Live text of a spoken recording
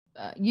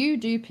You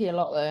do pee a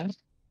lot though.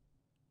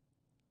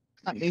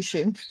 That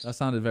Mushu. That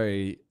sounded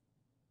very.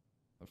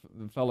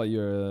 It felt like you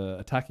were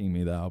attacking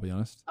me there. I'll be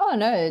honest. Oh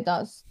no,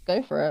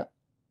 go for it.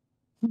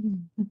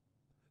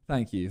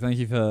 Thank you. Thank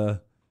you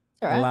for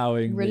Right.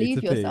 allowing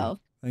Relieve me to yourself.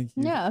 pee. Thank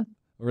you. Yeah.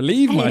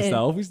 Relieve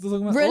myself? We still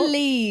talking about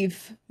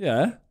relieve. What?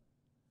 Yeah.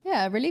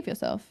 Yeah, relieve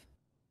yourself.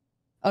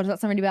 Oh, does that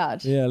sound really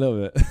bad? Yeah, a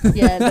little bit.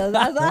 Yeah, as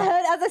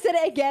I said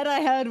it again,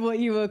 I heard what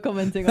you were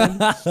commenting on.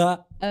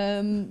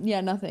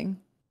 Yeah, nothing.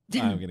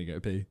 I'm gonna go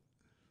pee.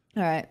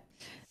 All right.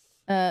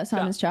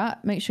 Simon's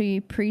chat. Make sure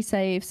you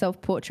pre-save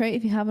self-portrait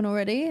if you haven't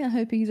already. I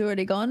hope he's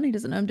already gone. He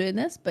doesn't know I'm doing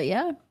this, but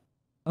yeah.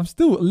 I'm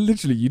still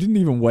literally. You didn't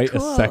even wait a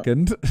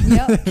second.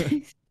 Yep.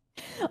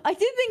 I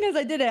did think as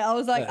I did it, I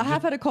was like, I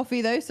have had a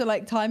coffee though, so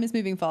like time is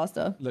moving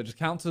faster. Look, just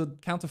count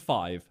to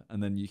 5,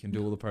 and then you can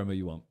do all the promo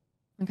you want.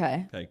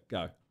 Okay. Okay,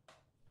 go.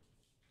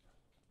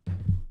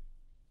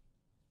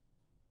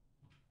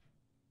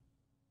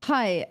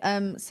 Hi,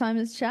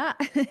 Simon's chat.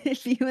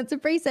 If you want to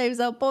pre-save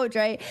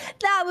self-portrait,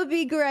 that would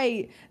be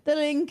great. The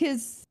link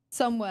is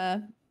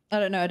somewhere. I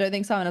don't know. I don't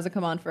think Simon has a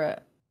command for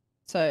it.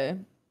 So,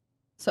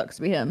 sucks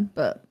to be him,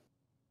 but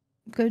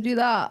go do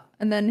that.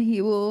 And then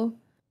he will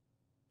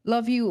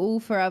love you all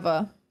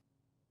forever.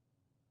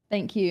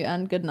 Thank you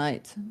and good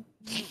night.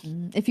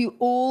 If you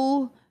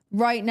all,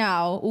 right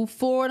now, all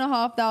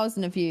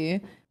 4,500 of you,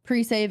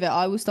 pre-save it,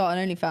 I will start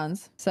an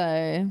OnlyFans.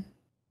 So...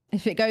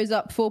 if it goes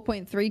up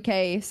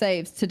 4.3k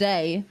saves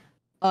today,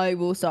 I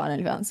will start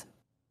an OnlyFans.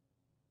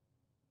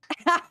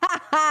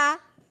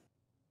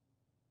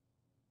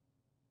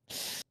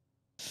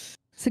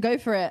 So go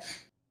for it.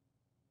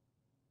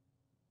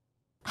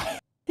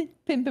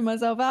 Pimping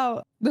myself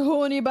out. The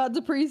horny about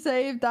to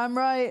pre-save, damn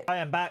right. I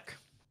am back.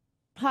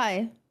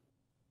 Hi.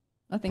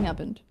 Nothing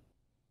happened.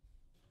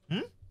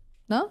 Hmm?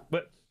 No?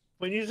 But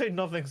when you say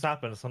nothing's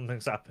happened,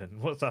 something's happened.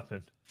 What's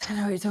happened? I don't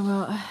know what you're talking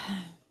about.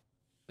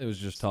 It was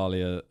just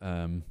Talia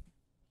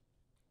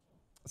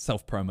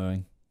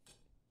self-promoing.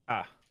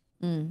 Ah.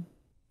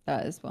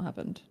 That is what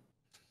happened.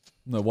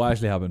 No, what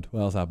actually happened?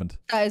 What else happened?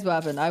 That is what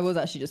happened. I was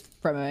actually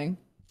just promoting.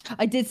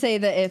 I did say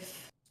that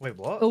if Wait,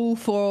 what? all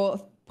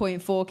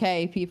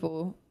 4.4k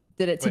people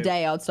did it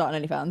today, I'd start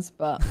an OnlyFans,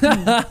 but...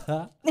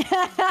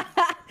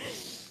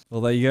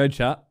 Well, there you go,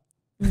 chat.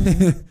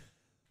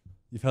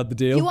 You've had the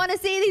deal. You want to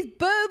see these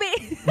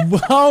boobies?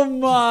 Oh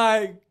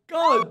my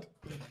god!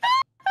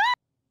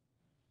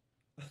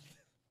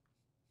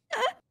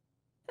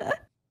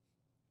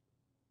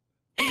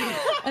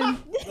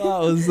 That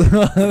was...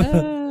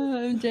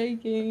 I'm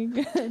joking.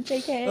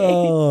 JK.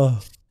 Oh.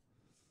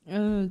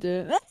 Oh,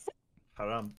 dear. Haram.